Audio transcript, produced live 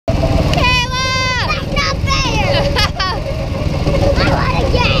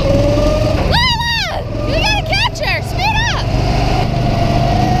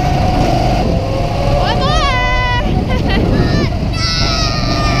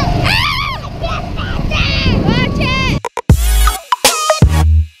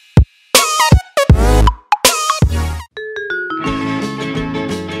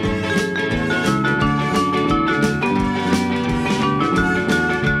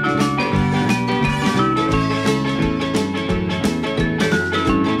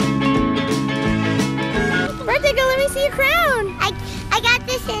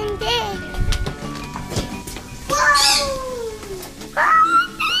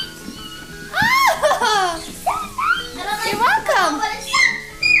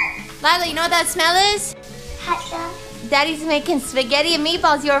Lila, you know what that smell is? Hot dog. Daddy's making spaghetti and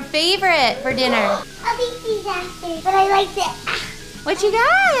meatballs, your favorite, for dinner. I'll eat these after, but I like the... What you got?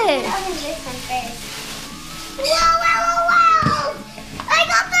 I'll open this one first. Whoa! I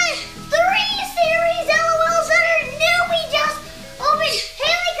got the 3 series LOLs that are new. We just opened.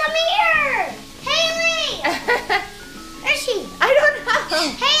 Hailey, come here. Hailey! Where is she? I don't know.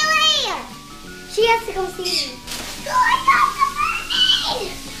 Hailey! She has to go see me. Oh, I got the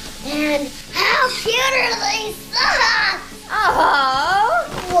mermaid! And how cute are these socks? Oh.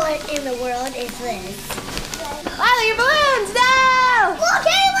 What in the world is this? Lila, your balloons, no! Look,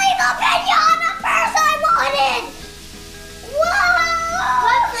 Hailey, the pinata purse I wanted! Whoa!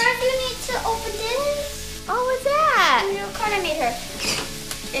 But first you need to open this. Oh, what's that? You kind of made her.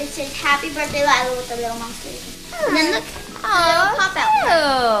 It says Happy Birthday Lila with the little monsters. And then look, the little pop out.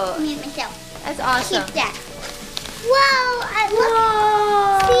 I Cute. made it myself. That's awesome. Keep that. Whoa! Look.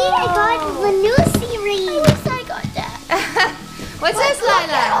 Whoa. See, I got the new series. I wish I got that. What's this,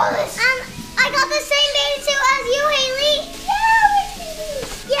 Lila? I got the same bathing suit as you, Hailey.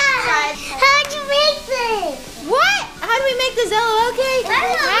 Yeah. How'd you make this? What? How do we make this LOL cake? I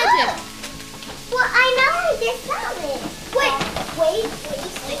don't know. Magic. Well, I know I just found it. Wait.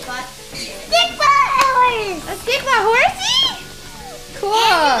 Stick butt hours. A stick by horsey? Cool.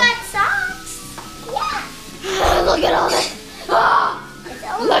 And we got socks. Yeah. Look at all this. Oh,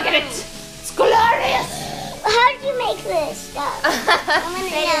 look at it. It's glorious. How did you make this stuff? I want to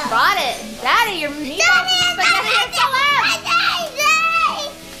Daddy know. brought it. Daddy, your meatballs and spaghetti are so loud.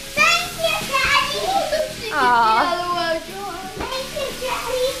 Thank you, Daddy. Aw. Thank you,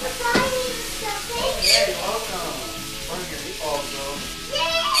 Daddy, for buying me the stuff. Thank you. Hey, welcome. Where's your meatballs, though? Yay,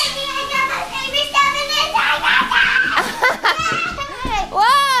 I got my favorite stuff in this. I got that.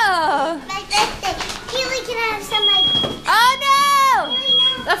 Whoa. My birthday. Hailey, can I have some like? Oh, no. Hailey,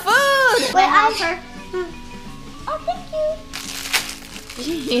 no. The food. Wait, I'll her. Oh, thank you.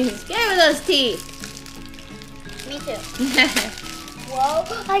 Jeez, get rid of those teeth. Me too. Whoa,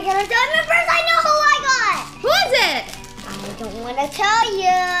 I got a diamond purse. I know who I got. Who is it? I don't want to tell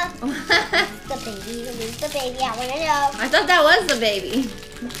you. The baby. Who's the baby? I want to know. I thought that was the baby.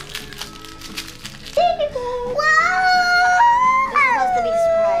 Baby boy. Whoa! This is supposed to be a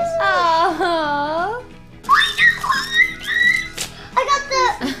surprise. Oh. I got the...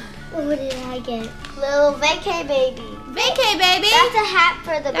 What did I get? Little vacay baby. Vacay, baby. That's a hat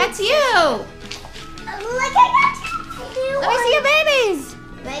for the That's big you. Look, I got two. Let me see your babies.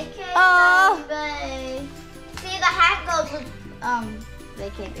 Vacay Oh. baby. See, the hat goes with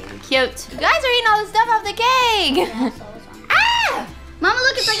vacay baby. Cute. You guys are eating all the stuff off the cake. Ah! Mama,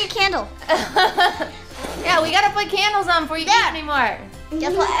 look, it's like a candle. Yeah, we gotta put candles on before you eat anymore.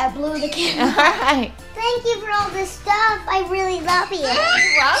 Guess what? I blew the candle. All right. Thank you for all this stuff. I really love you. You're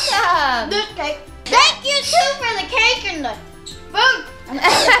welcome. This cake. Thank you too for the cake and the food.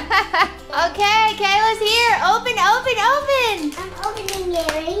 Okay, Kayla's here. Open. I'm opening it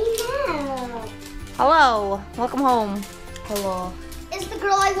right now. Hello. Welcome home. Hello. It's the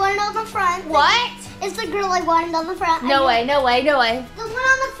girl I wanted on the front. What? It's the girl I wanted on the front. No way. The one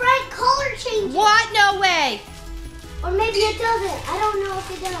on the front color changes. What? No way. Or maybe it doesn't. I don't know if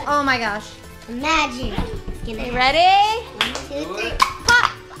it does. Oh my gosh. Imagine. You ready? 1, 2, 3.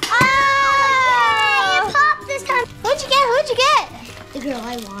 Pop. Oh! It popped this time. Who'd you get? The girl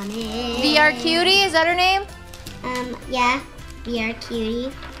I wanted. VR Cutie, is that her name? Yeah. VR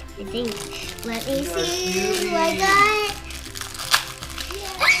Cutie. I think. Let me see who I got.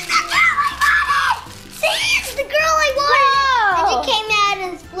 It's the girl I wanted! See, it's the girl I wanted! And she came out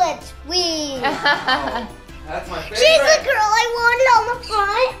in splits. That's my favorite. She's the girl I wanted on the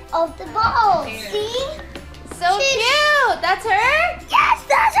front of the ball. See? So cute. That's her? Yes,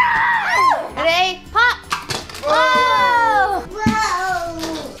 that's her! Ready? Pop. Whoa. Whoa!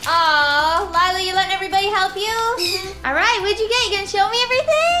 Aw, Lila, you letting everybody help you? All right, what'd you get? You gonna show me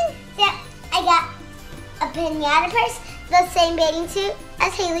everything? Yeah, I got a pinata purse, the same bathing suit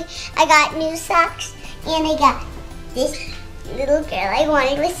as Hailey. I got new socks, and I got this little girl I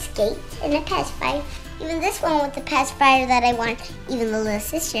wanted with skates and a pacifier. Even this one with the pacifier that I wanted, even the little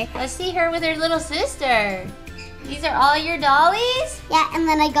sister. Let's see her with her little sister. These are all your dollies? Yeah, and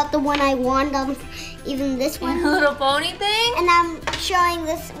then I got the one I wanted, even this one. A little pony thing? And I'm showing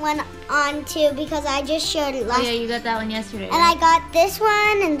this one on too because I just showed it last. Oh yeah, you got that one yesterday. And I got this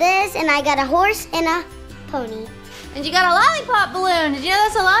one and this, and I got a horse and a pony. And you got a lollipop balloon. Did you know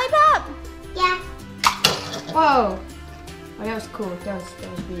that's a lollipop? Yeah. Whoa. Oh, that was cool. That was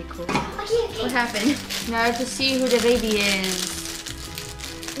really cool. Okay. What happened? Now I have to see who the baby is.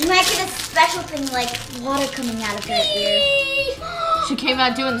 You might get a special thing like water coming out of her ear. She came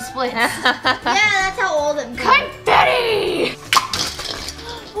out doing the splits. Yeah, that's how old I'm going. Confetti!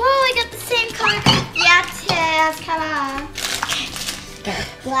 Whoa, I got the same color. Yes, come on.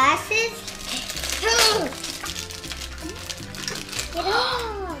 Glasses. Oh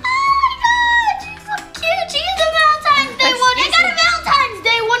my god, she's so cute. She's the Valentine's Day one. I got a Valentine's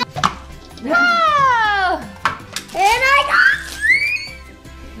Day one. Wow! And I got...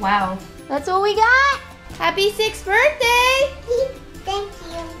 Wow. That's what we got. Happy 6th birthday. Thank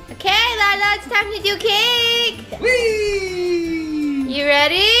you. Okay, Lila, it's time to do cake. Whee! You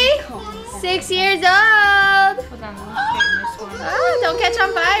ready? 6 years old. Hold on, oh, don't catch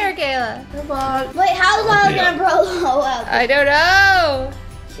on fire, Kayla. Come on. Wait, how's Lila gonna blow up? I don't know.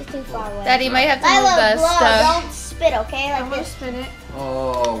 She's too far away. Daddy might have to move Lila, the blow. stuff. Don't spit, okay? Like this. Spin it.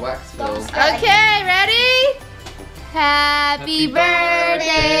 Oh, wax filled. Okay, ready? Happy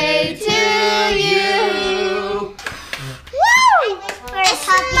birthday to you. Woo!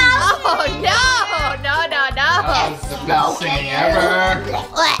 Oh no! That's the best singing ever.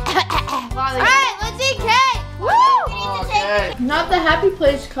 All right, let's eat cake. Woo! Okay. Not the Happy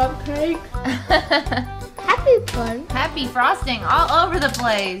Place cupcake. Happy fun. Happy frosting all over the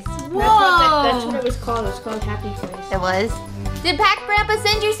place. That's what it was called. It was called Happy Place. It was. Did Pack Grandpa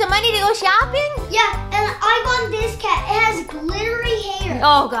send you some money to go shopping? Yeah, and I got this cat. It has glittery hair.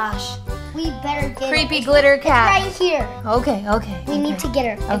 Oh gosh. We better get Creepy it. glitter It's cat. right here. Okay. We need to get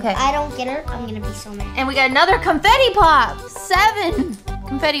her. Okay. If I don't get her, I'm gonna be so mad. And we got another confetti pop. 7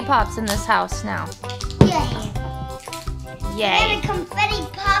 confetti pops in this house now. Yeah. Yay. And a confetti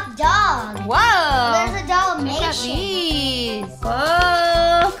pop dog. Whoa. There's a dog Look at nation. these.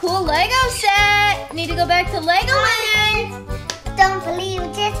 Whoa, cool Lego set. Need to go back to Legoland. Don't believe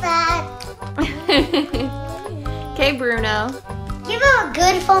just that. Okay, Bruno. Give him a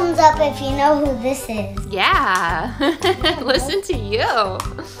good thumbs up if you know who this is. Yeah. Listen to you.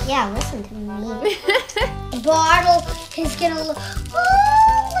 Yeah, listen to me. Bottle is gonna look. Oh,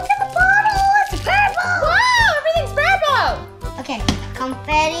 look at the bottle. It's purple. Wow, everything's purple. Okay,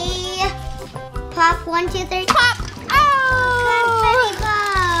 confetti pop. 1, 2, 3. Pop. Oh. Confetti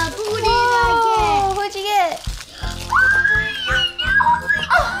pop. Who did I What'd you get? get?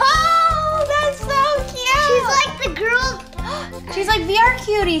 Oh, that's so cute. She's like the girl. She's like VR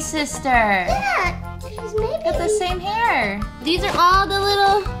Cutie sister. Yeah, she's maybe. Got the same hair. These are all the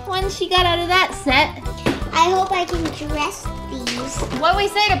little ones she got out of that set. I hope I can dress these. What we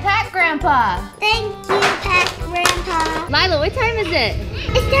say to Pack Grandpa? Thank you, Pack Grandpa. Lila, what time is it?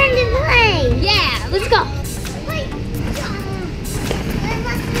 It's time to play. Yeah, let's go. Wait.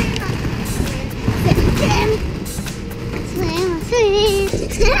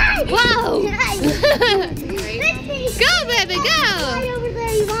 Whoa! Go, baby, go! Right over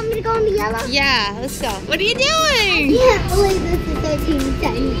there. You want me to go in the yellow? Yeah, let's go. What are you doing? Yeah, believe this is so teeny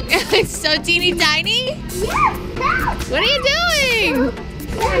tiny. It's so teeny tiny? Yeah, no. What are you doing?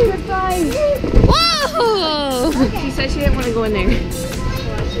 Yeah, Whoa! She said she didn't want to go in there.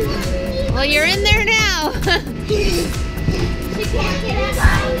 Well, you're in there now. She can't get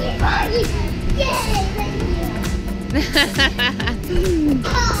out. Yay, thank you. Oh,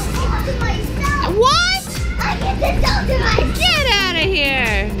 all to myself. What? I get this all to myself. Get out of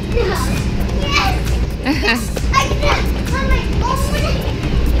here. Yes. I get that on my own.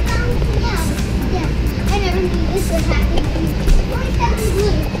 Yeah. I never knew this would happen to me.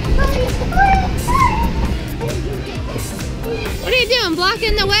 What are you doing?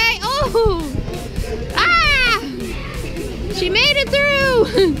 Blocking the way? Oh! Ah! She made it through!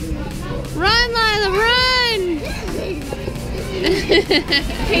 Run, Lila, run!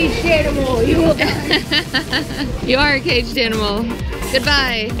 Caged animal, you will die. You are a caged animal.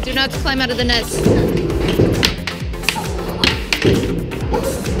 Goodbye. Do not climb out of the nest.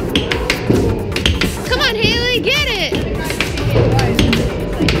 Come on, Hailey, get it!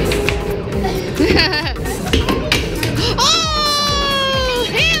 Oh,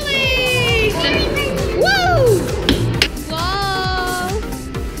 Hailey! Woo! Whoa!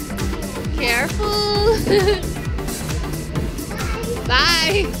 Careful!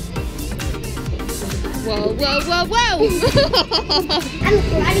 Bye! Whoa, whoa, whoa, whoa! I'm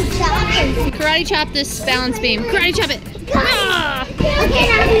karate chopping. Karate chop this balance beam. Karate chop it! Ah! Okay,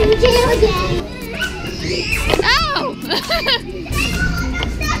 now I'm in jail again. Ow! I'm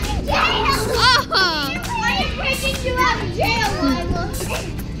stuck in jail. Oh! Why are you breaking you out of jail, Lila?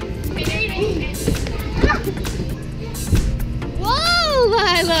 Whoa,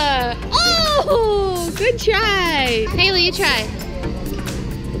 Lila! Oh! Good try! Hailey, you try.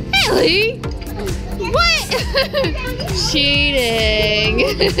 Hailey? What? Cheating.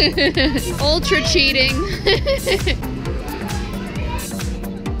 Ultra cheating.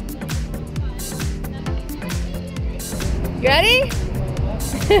 Ready?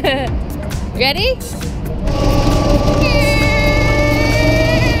 Ready?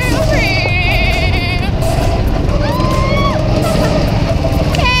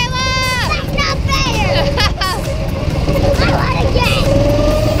 Kayla! That's not fair. I want to get.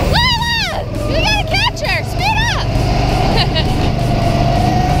 Lyla! You gotta catch her! Speed up!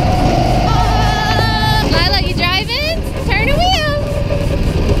 Lyla, you driving? Turn the wheel!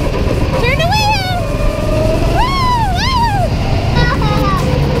 Turn the wheel! Woo! Woo!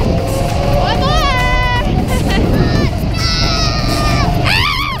 One more!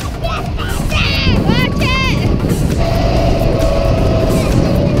 Watch it!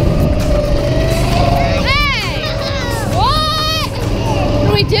 Hey! What? What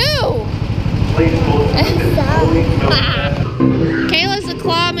do we do? Kayla's the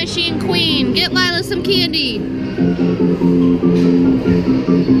claw machine queen. Get Lila some candy.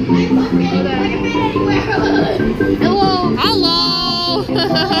 Hello. Hello.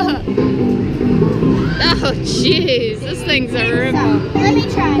 Oh, jeez. This thing's a rip-off. Let me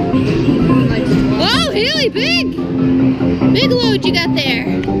try. Whoa, Hailey, big load you got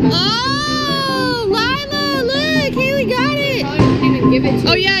there. Oh, Lila, look, Hailey got it. I didn't even give it to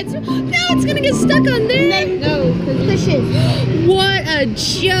Oh yeah, it's gonna get stuck on there. No, because Pushes. What a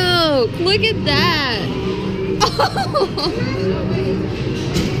joke! Look at that.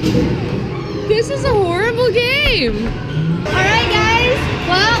 This is a horrible game. All right, guys.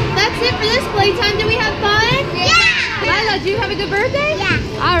 Well, that's it for this playtime. Did we have fun? Yeah. Lila, did you have a good birthday? Yeah.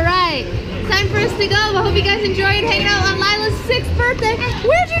 All right. Time for us to go. I hope you guys enjoyed hanging out on Lila's 6th birthday.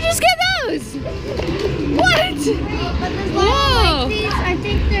 Where'd you just get those? What? Whoa. These, I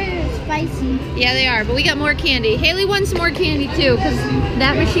think they're spicy. Yeah, they are, but we got more candy. Hailey wants some more candy too, because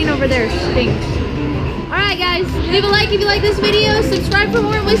that machine over there stinks. All right, guys, leave a like if you like this video. Subscribe for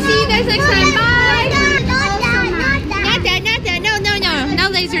more. We'll see you guys next time. Bye. Not that. Not that. No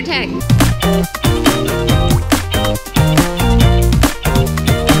laser tag.